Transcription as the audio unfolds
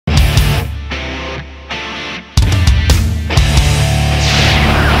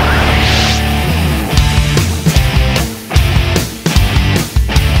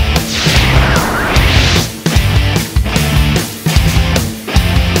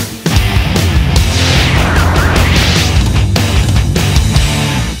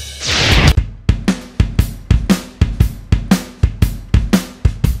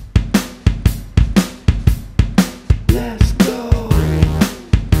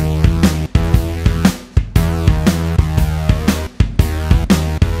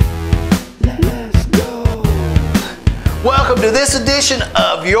this edition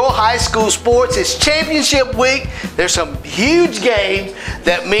of Your High School Sports. It's championship week. There's some huge games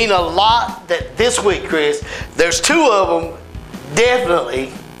that mean a lot this week, Chris. There's two of them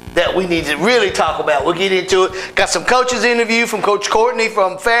definitely that we need to really talk about. We'll get into it. Got some coaches interview from Coach Cortney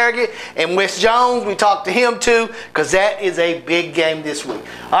from Farragut and West Jones. We talked to him too because that is a big game this week.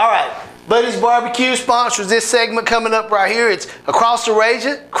 All right. Buddy's Barbecue sponsors this segment coming up right here. It's across the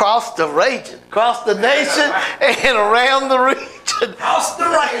nation, and around the region. Across the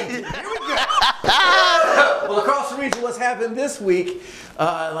region. Here we go. Well, across the region, what's happened this week,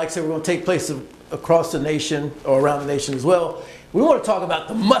 like I said, we're going to take place across the nation or around the nation as well. We want to talk about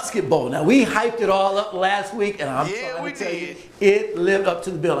the Musket Bowl. Now, we hyped it all up last week, and I'm trying to tell you, it lived up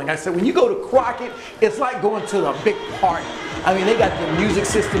to the billing. I said, when you go to Crockett, it's like going to a big party. I mean, they got the music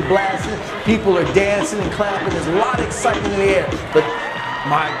system blasting, people are dancing and clapping, there's a lot of excitement in the air. But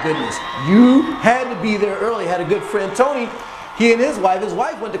my goodness, you had to be there early. Had a good friend, Tony, he and his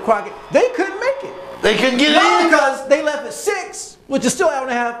wife went to Crockett. They couldn't make it. They couldn't get in? Because they left at 6, which is still an hour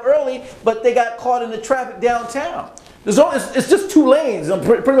and a half early, but they got caught in the traffic downtown. It's just 2 lanes,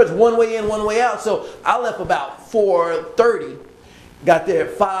 pretty much one way in, one way out. So I left about 4:30, got there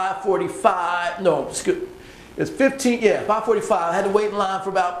at 5:45. No, it's 15. Yeah, 5:45. I had to wait in line for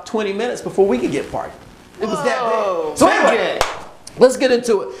about 20 minutes before we could get parked. It was that bad. So anyway, let's get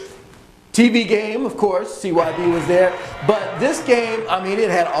into it. TV game, of course. CYB was there, but this game, I mean, it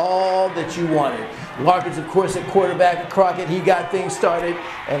had all that you wanted. Larkins, of course, at quarterback at Crockett, he got things started,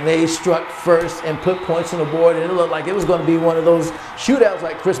 and they struck first and put points on the board, and it looked like it was going to be one of those shootouts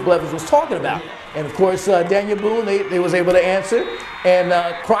like Chris Blevins was talking about. And, of course, Daniel Boone, they was able to answer, and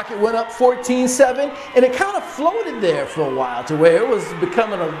Crockett went up 14-7, and it kind of floated there for a while to where it was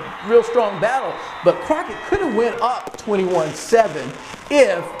becoming a real strong battle, but Crockett could have went up 21-7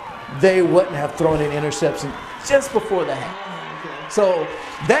 if they wouldn't have thrown an interception just before the half. So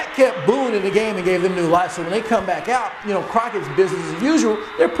that kept Boone in the game and gave them new life. So when they come back out, you know, Crockett's business as usual.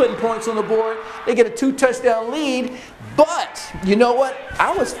 They're putting points on the board. They get a 2-touchdown lead. But you know what?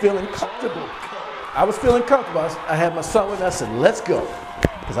 I was feeling comfortable. I had my son with me. I said, let's go,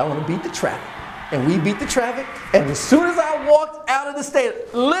 because I want to beat the traffic. And we beat the traffic. And as soon as I walked out of the stadium,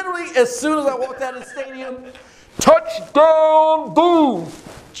 literally as soon as I walked out of the stadium, touchdown, Boone,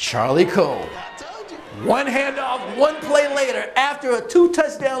 Charlie Cole. One handoff, one play later, after a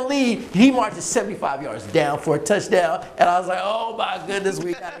 2-touchdown lead, he marches 75 yards down for a touchdown. And I was like, oh my goodness,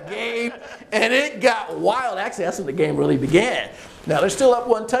 we got a game. And it got wild. Actually, that's when the game really began. Now, they're still up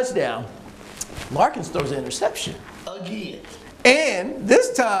 1 touchdown. Larkins throws an interception again. And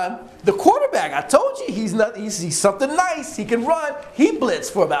this time, the quarterback, I told you, he's something nice. He can run. He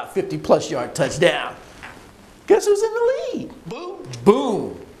blitzed for about 50-plus yard touchdown. Guess who's in the lead? Boone.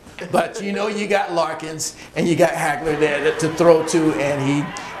 Boone. But you know, you got Larkins and you got Hagler there to throw to, and he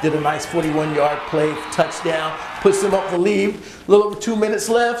did a nice 41-yard play, touchdown, puts them up the lead. A little over 2 minutes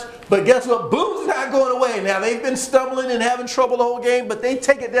left. But guess what? Boone's not going away. Now, they've been stumbling and having trouble the whole game, but they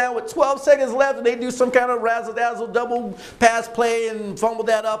take it down with 12 seconds left, and they do some kind of razzle-dazzle double pass play and fumble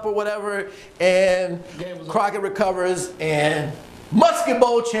that up or whatever. And Crockett recovers, and Musket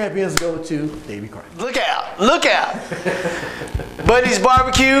Bowl champions go to Davy Crockett. Look out, look out. Buddy's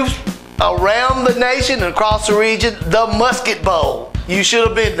Barbecue, around the nation and across the region, the Musket Bowl. You should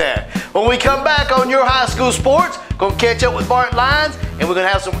have been there. When we come back on Your High School Sports, going to catch up with Bart Lyons, and we're going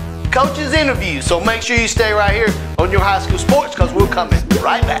to have some coaches interviews. So make sure you stay right here on Your High School Sports, because we're coming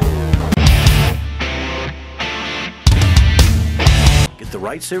right back. The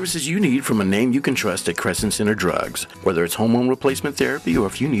right services you need from a name you can trust at Crescent Center Drugs. Whether it's hormone replacement therapy or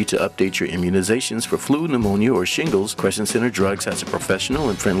if you need to update your immunizations for flu, pneumonia, or shingles, Crescent Center Drugs has a professional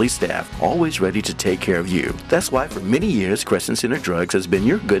and friendly staff always ready to take care of you. That's why for many years, Crescent Center Drugs has been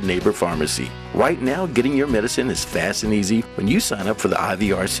your good neighbor pharmacy. Right now, getting your medicine is fast and easy when you sign up for the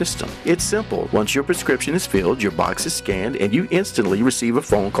IVR system. It's simple. Once your prescription is filled, your box is scanned, and you instantly receive a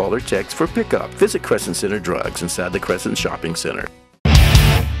phone call or text for pickup. Visit Crescent Center Drugs inside the Crescent Shopping Center.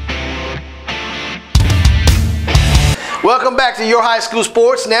 Welcome back to Your High School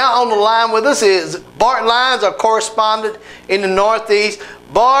Sports. Now on the line with us is Bart Lyons, our correspondent in the Northeast.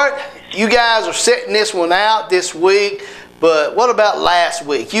 Bart, you guys are setting this one out this week, but what about last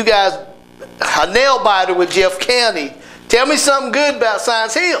week? You guys, a nail biter with Jeff County. Tell me something good about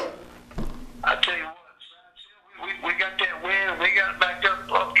Science Hill. I tell you what, Science Hill, we got that win. We got back up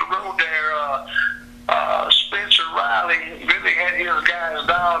the road there. Spencer Riley really had his guys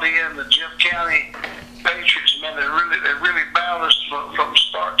dialed in. The Jeff County Patriots, man, they really balanced from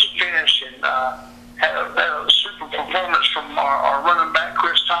start to finish, and had a super performance from our running back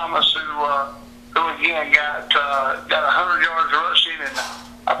Chris Thomas, who again got 100 yards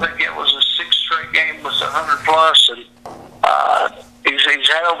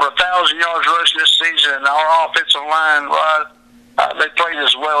had over 1,000 yards rushing this season, and our offensive line, Rod, they played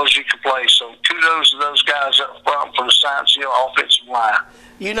as well as you could play. So kudos to those guys up front for the Science Hill offensive line.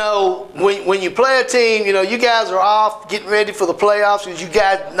 You know, when you play a team, you know, you guys are off getting ready for the playoffs because you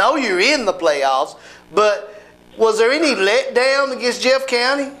guys know you're in the playoffs. But was there any letdown against Jeff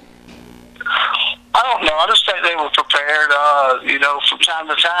County? I don't know. I just think they were prepared. You know, from time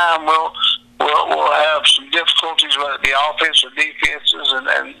to time, we'll have some difficulties with the offense or defenses,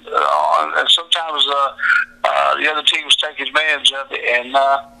 and sometimes the other teams take advantage of it. And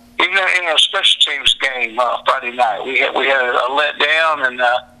even in a special teams game Friday night, we had a letdown, and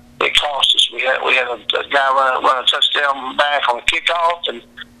it cost us. We had a guy run a touchdown back on a kickoff, and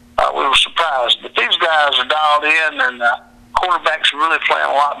we were surprised. But these guys are dialed in, and quarterbacks are really playing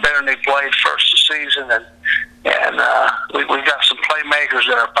a lot better than they played first of the season, and we've got some playmakers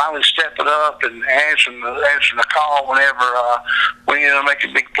that are finally stepping up and answering the call whenever we need to make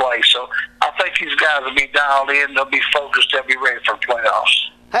a big play. So I think these guys will be dialed in. They'll be focused. They'll be ready for playoffs.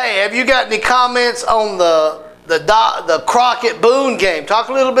 Hey, have you got any comments on the Crockett Boone game? Talk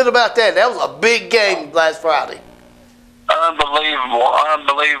a little bit about that. That was a big game last Friday. Unbelievable.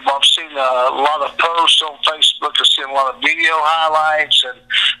 I've seen a lot of posts on Facebook. I've seen a lot of video highlights,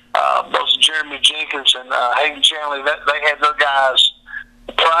 and both Jeremy Jenkins and Hayden Chandler, they had their guys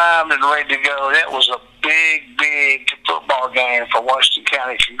primed and ready to go. That was a big football game for Washington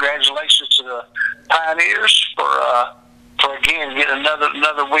County. Congratulations to the Pioneers for again getting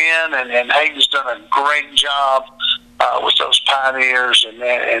another win, and Hayden's done a great job with those Pioneers,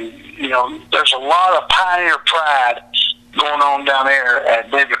 and you know, there's a lot of Pioneer pride going on down there at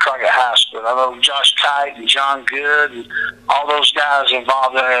David Crockett High School. I know Josh Kite and John Good and all those guys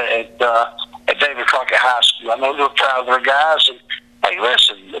involved there at David Crockett High School. I know they're proud of their guys. And hey,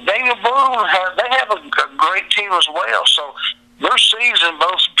 listen, David Boone they have a great team as well. So their season,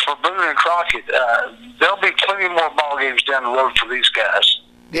 both for Boone and Crockett, there'll be plenty more ball games down the road for these guys.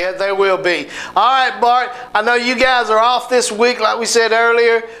 Yeah, they will be. All right, Bart, I know you guys are off this week, like we said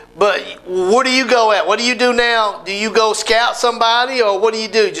earlier, but where do you go at? What do you do now? Do you go scout somebody, or what do you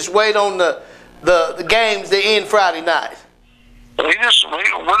do? Just wait on the games to end Friday night? We're just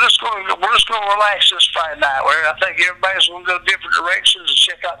going to relax this Friday night. I think everybody's going to go different directions and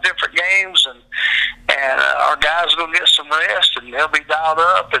check out different games, and our guys are going to get some rest, and they'll be dialed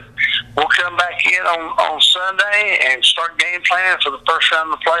up, and we'll come back in on Sunday and start game planning for the first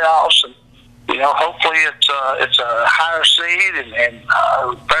round of the playoffs. And you know, hopefully it's a higher seed, and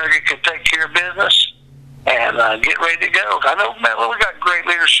Farragut can take care of business and get ready to go. I know, man, we got great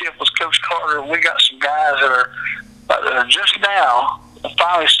leadership with Coach Carter, and we got some guys that are just now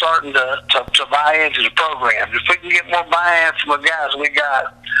finally starting to buy into the program. If we can get more buy-in from the guys we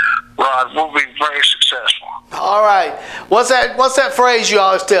got, Rod, we'll be very successful. All right. What's that phrase you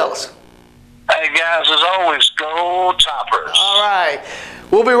always tell us? Hey, guys, as always, go Toppers. All right.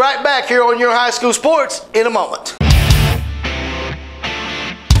 We'll be right back here on Your High School Sports in a moment.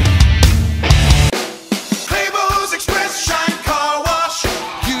 Express Shine Car Wash.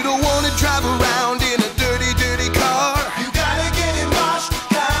 You don't want to drive around in a dirty, dirty car. You gotta get it washed,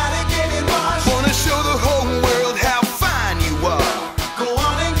 Want to show the whole world how fine you are. Go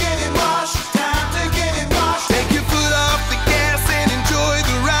on and get it washed, time to get it washed. Take your foot off the gas and enjoy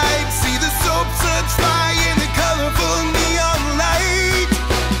the ride. See the soap suds fly in the colorful neon light.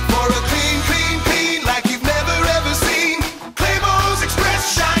 For a clean, like you've never ever seen. Claymore's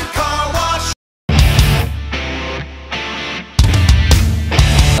Express Shine Car Wash.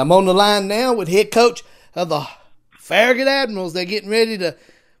 I'm on the line now with head coach of the Farragut Admirals. They're getting ready to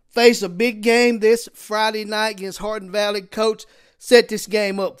face a big game this Friday night against Hardin Valley. Coach, set this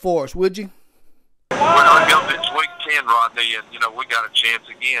game up for us, would you? We're going to go this week 10, Rodney, and, you know, we got a chance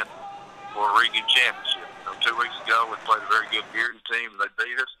again for a region championship. You know, 2 weeks ago, we played a very good Bearden team, and they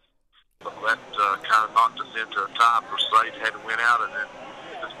beat us. But that kind of knocked us into a tie for state, had to win out. And then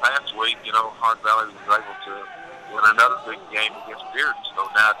this past week, you know, Hardin Valley was able to win another big game against Bearden. So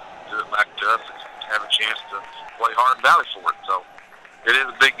now do it back to us and have a chance to play Hardin Valley for it. So it is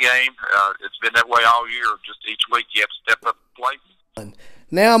a big game. It's been that way all year. Just each week you have to step up and play.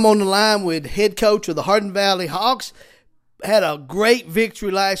 Now I'm on the line with head coach of the Hardin Valley Hawks. Had a great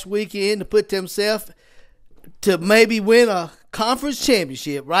victory last weekend to put themselves to maybe win a conference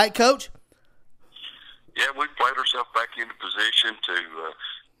championship, right, Coach? Yeah, we played ourselves back into position to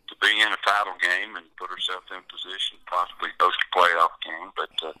be in a title game and put ourselves in position to possibly host a playoff game. But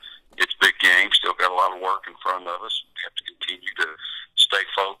it's a big game. Still got a lot of work in front of us. We have to continue to stay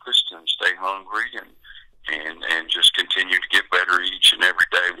focused and stay hungry and just continue to get better each and every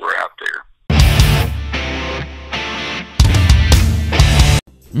day we're out there.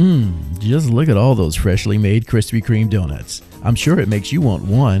 Just look at all those freshly made Krispy Kreme donuts. I'm sure it makes you want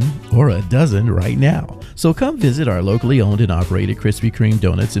one or a dozen right now. So come visit our locally owned and operated Krispy Kreme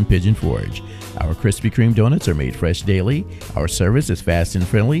donuts in Pigeon Forge. Our Krispy Kreme donuts are made fresh daily, our service is fast and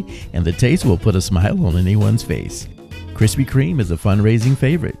friendly, and the taste will put a smile on anyone's face. Krispy Kreme is a fundraising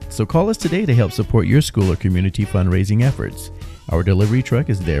favorite, so call us today to help support your school or community fundraising efforts. Our delivery truck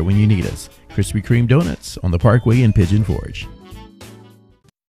is there when you need us. Krispy Kreme Donuts on the Parkway in Pigeon Forge.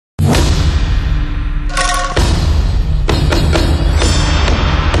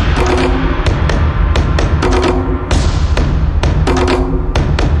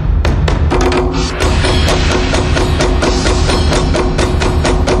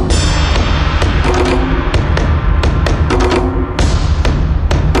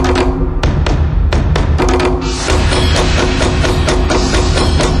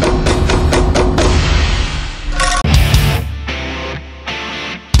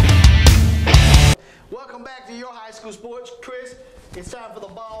 Sports. Chris, it's time for the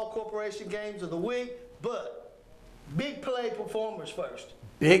Ball Corporation Games of the Week, but big play performers first.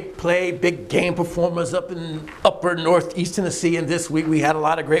 Big play, big game performers up in upper northeast Tennessee, and this week we had a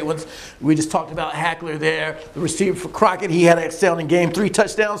lot of great ones. We just talked about Hackler there, the receiver for Crockett. He had an outstanding game, 3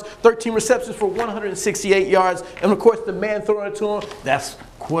 touchdowns, 13 receptions for 168 yards, and of course the man throwing it to him, that's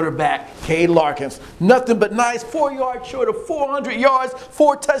quarterback Cade Larkins. Nothing but nice, 4 yards short of 400 yards,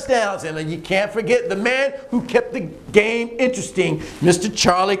 4 touchdowns, and you can't forget the man who kept the game interesting, Mr.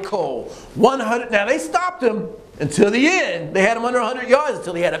 Charlie Cole. 100. Now they stopped him until the end. They had him under 100 yards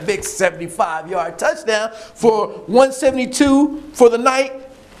until he had a big 75-yard touchdown for 172 for the night.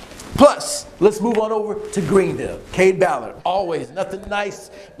 Plus, let's move on over to Greenville. Cade Ballard, always nothing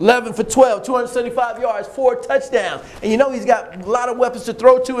nice. 11 for 12, 275 yards, 4 touchdowns. And you know he's got a lot of weapons to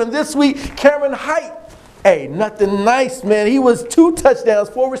throw to. And this week, Cameron Height, hey, nothing nice, man. He was 2 touchdowns,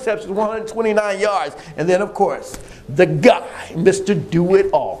 4 receptions, 129 yards. And then, of course, the guy, Mr.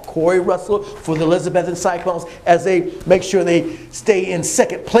 Do-It-All, Corey Russell for the Elizabethan Cyclones as they make sure they stay in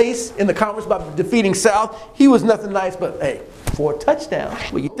second place in the conference by defeating South. He was nothing nice, but hey, 4 touchdowns.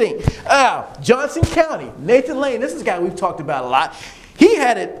 What do you think? Johnson County, Nathan Lane, this is a guy we've talked about a lot. He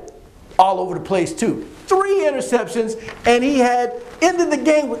had it all over the place too. 3 interceptions, and he had ended the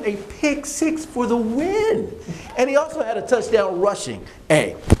game with a pick 6 for the win. And he also had a touchdown rushing.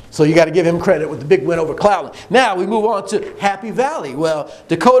 Hey, so you got to give him credit with the big win over Cloudland. Now we move on to Happy Valley. Well,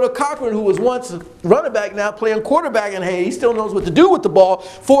 Dakota Cochran, who was once a running back, now playing quarterback, and hey, he still knows what to do with the ball.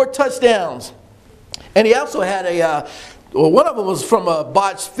 4 touchdowns. And he also had a, well, one of them was from a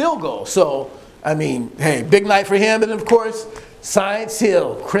botched field goal. So, I mean, hey, big night for him. And of course, Science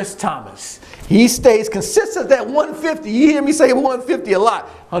Hill, Chris Thomas. He stays consistent at 150. You hear me say 150 a lot.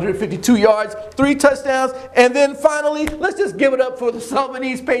 152 yards, 3 touchdowns, and then finally, let's just give it up for the Sullivan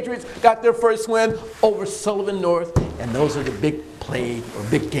East Patriots. Got their first win over Sullivan North, and those are the big play or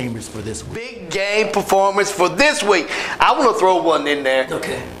big gamers for this week. Big game performance for this week. I want to throw one in there.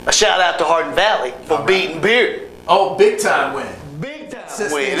 Okay. A shout out to Hardin Valley for beating Beard. Oh, big time win. Big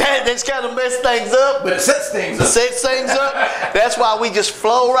time win. That's kind of messed things up. But it sets things up. Sets things up. That's why we just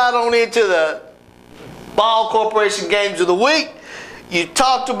flow right on into the Ball Corporation Games of the Week. You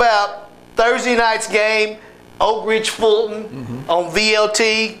talked about Thursday night's game, Oak Ridge Fulton on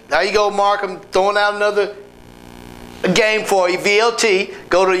VLT. There you go, Mark. I'm throwing out another game for you, VLT.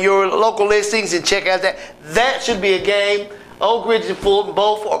 Go to your local listings and check out that. That should be a game. Oak Ridge and Fulton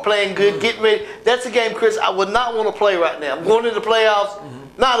both are playing good, getting ready. That's a game, Chris, I would not want to play right now. I'm going into the playoffs.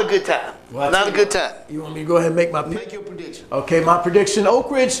 Not a good time. Well, not a good time. You want me to go ahead and make my pick? Make your prediction. Okay, my prediction,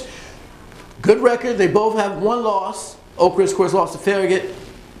 Oak Ridge, good record. They both have 1 loss. Oak Ridge, of course, lost to Farragut.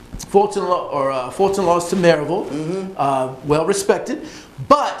 Fulton lost to Maryville. Well respected.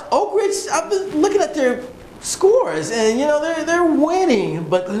 But Oak Ridge, I've been looking at their scores, and you know they're winning,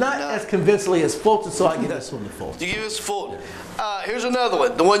 but not as convincingly as Fulton. So I give this one to Fulton. You give us Fulton. Here's another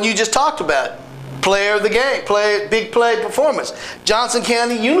one. The one you just talked about. Player of the game, big play performance. Johnson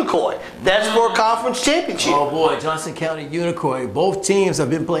County Unicoi. That's for a conference championship. Oh boy, Johnson County Unicoi. Both teams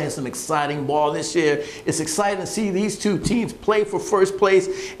have been playing some exciting ball this year. It's exciting to see these 2 teams play for first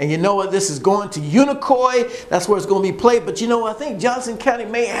place. And you know what? This is going to Unicoi. That's where it's going to be played. But you know, I think Johnson County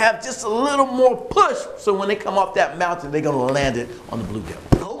may have just a little more push. So when they come off that mountain, they're going to land it on the Blue Devil.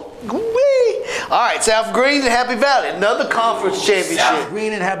 All right, South Green and Happy Valley, another conference championship. South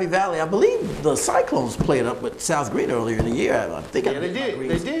Green and Happy Valley. I believe the Cyclones played up with South Green earlier in the year. I think they did.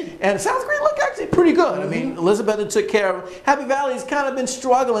 They did. And South Green looked actually pretty good. I mean, Elizabeth took care of them. Happy Valley's kind of been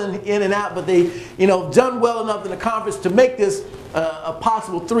struggling in and out, but they, you know, done well enough in the conference to make this a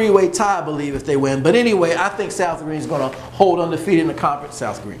possible three-way tie, I believe, if they win. But anyway, I think South Green's going to hold undefeated in the conference.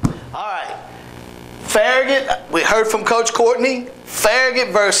 South Green. All right. Farragut, we heard from Coach Cortney. Farragut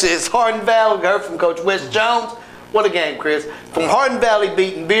versus Hardin Valley, we heard from Coach Wes Jones. What a game, Chris. From Hardin Valley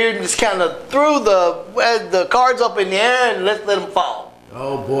beating Beard, just kind of threw the cards up in the air and let them fall.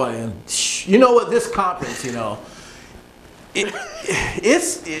 Oh, boy. And you know what? This conference, you know,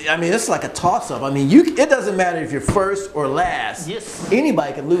 it's like a toss-up. I mean, it doesn't matter if you're first or last. Yes.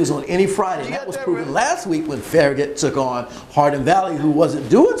 Anybody can lose on any Friday. That was proven last week when Farragut took on Hardin Valley, who wasn't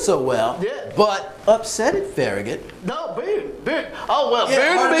doing so well, but upsetted Farragut. No, Beard. Oh, well,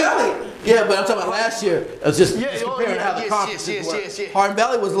 Beard. Yeah, but I'm talking about last year. I was just comparing how the conferences were. Hardin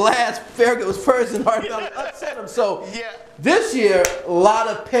Valley was last, Farragut was first, and Hardin Valley upset him. So this year, a lot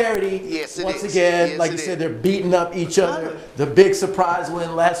of parity. Once again, like you said, they're beating up each other. The big surprise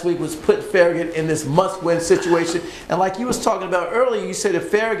win last week was putting Farragut in this must-win situation. And like you was talking about earlier, you said if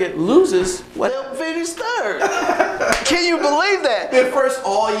Farragut loses, they'll finish third. Can you believe that? Been first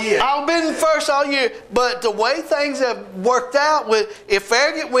all year. I've been first all year, but the way things have worked out with if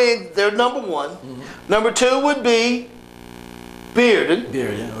Farragut wins, they're number one. Number two would be Bearden.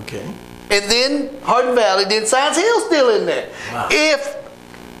 Bearden, okay. And then Hardin Valley, then Science Hill's still in there. Wow. If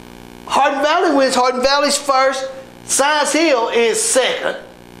Hardin Valley wins, Hardin Valley's first, Science Hill is second.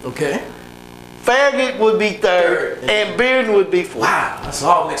 Okay. Farragut would be third, and Bearden would be fourth. Wow, that's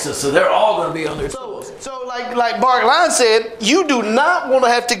all mixed up. So they're all going to be on their toes. So like Bart Line said, you do not want to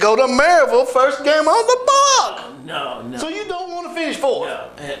have to go to Maryville first game on the block. No. So you don't want to finish fourth.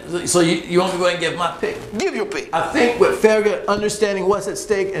 No. So you want me to go ahead and give my pick? Give your pick. I think with Farragut understanding what's at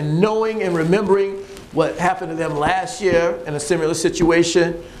stake and knowing and remembering what happened to them last year in a similar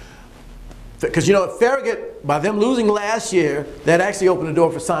situation, because you know Farragut, by them losing last year, that actually opened the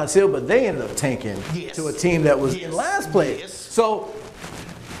door for Science Hill, but they ended up tanking to a team that was in last place. So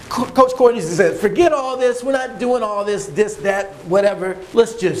Coach Cortney said, forget all this. We're not doing all this, that, whatever.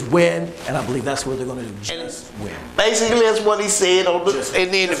 Let's just win. And I believe that's what they're going to do. Just win. Basically, that's what he said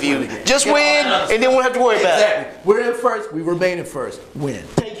in the interview. Just win, and then we won't have to worry about it. We're in first. We remain in first. Win.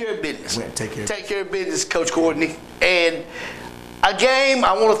 Take care of business. Win. Take care of business, Coach Courtney. And a game,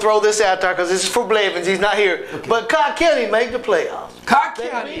 I want to throw this out there because this is for Blevins. He's not here. Okay. But Cock County made the playoffs. Cock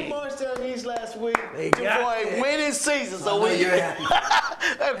County. They beat Morristown East last week for a winning season. So you're happy.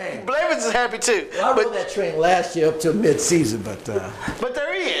 Blevins is happy too. Well, I rode that train last year up to mid-season, but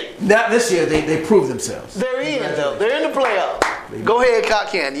they're in. Not this year. They proved themselves. They're in though. They're in the playoffs. Go ahead,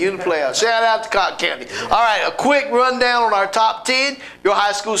 Cock County. You're in the playoffs. Shout out to Cock County. All right, a quick rundown on our top 10. Your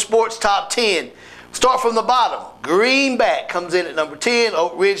high school sports top 10. Start from the bottom. Greenback comes in at number 10.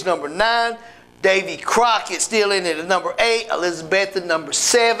 Oak Ridge number 9. Davy Crockett still in at number 8. Elizabethton number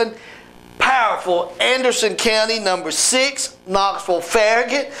 7. Powerful Anderson County number 6.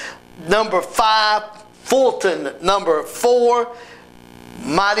 Knox-Farragut number 5. Fulton number 4.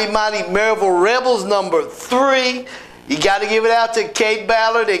 Mighty Maryville Rebels number 3. You got to give it out to Kate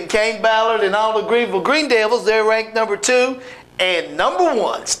Ballard and Kane Ballard and all the Greenville Green Devils. They're ranked number 2. And number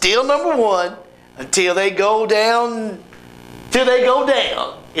 1, still number 1, until they go down,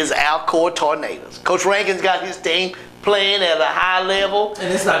 is Alcor Tornadoes. Coach Rankin's got his team playing at a high level.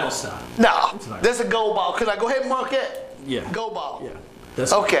 And it's not going to stop. No, that's a go ball. Can I go ahead and mark it? Yeah. Go ball. Yeah.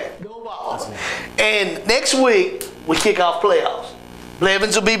 That's okay. Go ball. And next week, we kick off playoffs.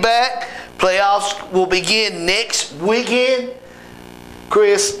 Blevins will be back. Playoffs will begin next weekend.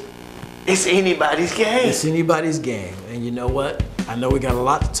 Chris, it's anybody's game. It's anybody's game. And you know what? I know we got a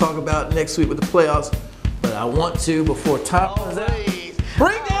lot to talk about next week with the playoffs, but I want to, before time runs out,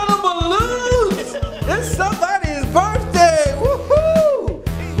 bring down the balloons! It's somebody's birthday! Woohoo!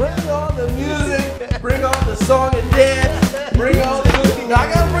 Bring on the music, bring on the song and dance, bring on the cooking. Now,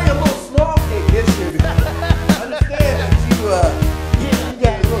 I gotta bring a little small cake this year because I understand that you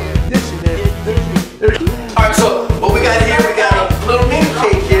got a little addition there. Alright, so what we got here, we got a little mini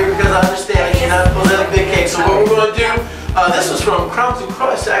cake here because I understand that you're not supposed to have a big cake. So what we're gonna do, this was from Crowns and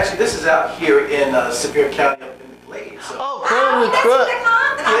Crust. Actually, this is out here in Superior County up in the Glades. So. Oh, Crowns and Crust.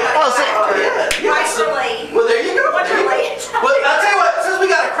 Well, there you go. Well, I'll tell you what, since we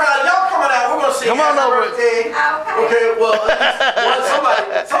got a crowd, y'all coming out, we're going to sing Come on over. Birthday. Okay, well,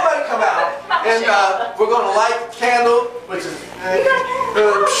 somebody come out, and we're going to light the candle, which is,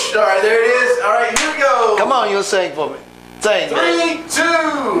 all right, there it is. All right, here we go. Come on, you'll sing for me. Sing. 3, 2,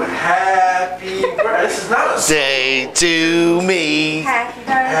 happy birthday. This is not a day to me.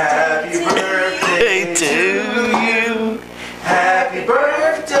 Happy birthday to you. Happy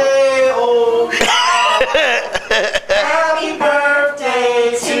birthday, oh Happy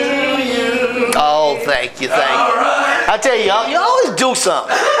birthday to you. Oh, thank you. I tell you, you always do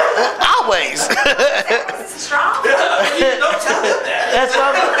something. Always. Is it strong? Don't tell them that.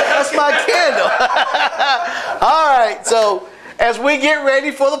 That's my candle. All right, so as we get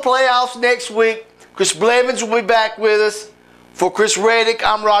ready for the playoffs next week, Chris Blevins will be back with us. For Chris Reddick,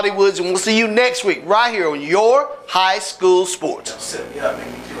 I'm Roddy Woods, and we'll see you next week right here on Your High School Sports. Set me up, make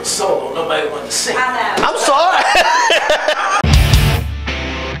me do a solo. Nobody wanted to sing. I know. I'm sorry.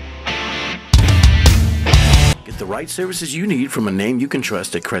 Get the right services you need from a name you can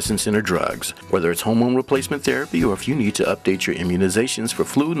trust at Crescent Center Drugs. Whether it's hormone replacement therapy or if you need to update your immunizations for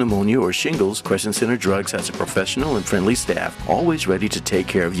flu, pneumonia, or shingles, Crescent Center Drugs has a professional and friendly staff always ready to take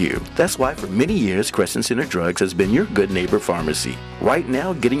care of you. That's why for many years, Crescent Center Drugs has been your good neighbor pharmacy. Right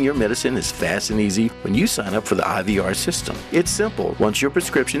now, getting your medicine is fast and easy when you sign up for the IVR system. It's simple. Once your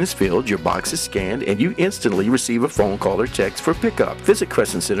prescription is filled, your box is scanned, and you instantly receive a phone call or text for pickup. Visit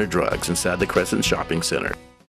Crescent Center Drugs inside the Crescent Shopping Center.